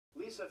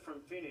Lisa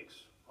from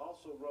Phoenix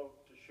also wrote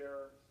to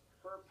share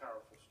her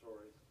powerful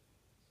story.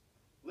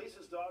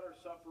 Lisa's daughter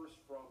suffers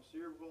from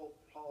cerebral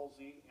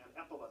palsy and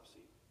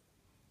epilepsy.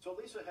 So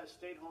Lisa has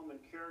stayed home and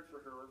cared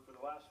for her for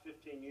the last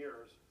 15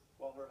 years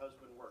while her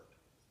husband worked.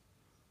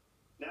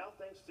 Now,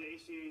 thanks to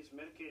ACA's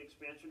Medicaid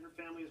expansion, her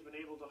family has been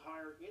able to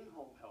hire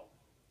in-home help,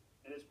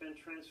 and it's been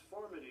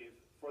transformative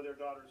for their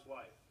daughter's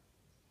life.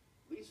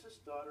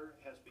 Lisa's daughter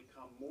has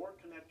become more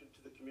connected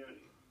to the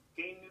community,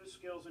 gained new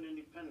skills and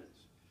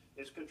independence,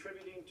 is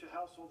contributing to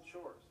household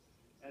chores,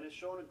 and has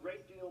shown a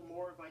great deal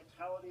more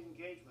vitality and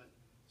engagement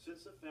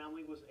since the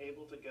family was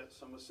able to get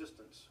some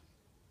assistance.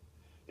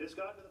 It has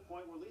gotten to the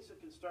point where Lisa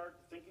can start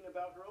thinking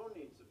about her own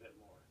needs a bit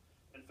more.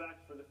 In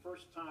fact, for the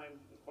first time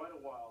in quite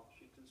a while,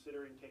 she's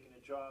considering taking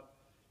a job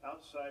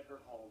outside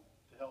her home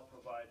to help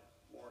provide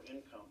more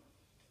income.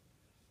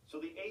 So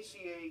the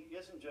ACA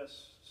isn't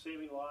just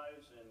saving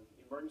lives in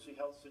emergency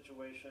health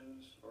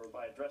situations or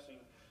by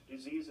addressing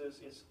diseases,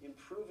 it's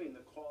improving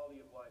the quality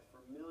of life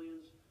for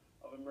millions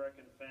of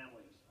American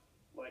families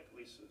like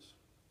Lisa's.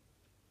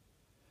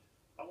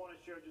 I want to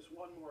share just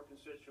one more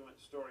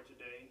constituent story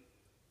today.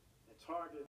 It's hard to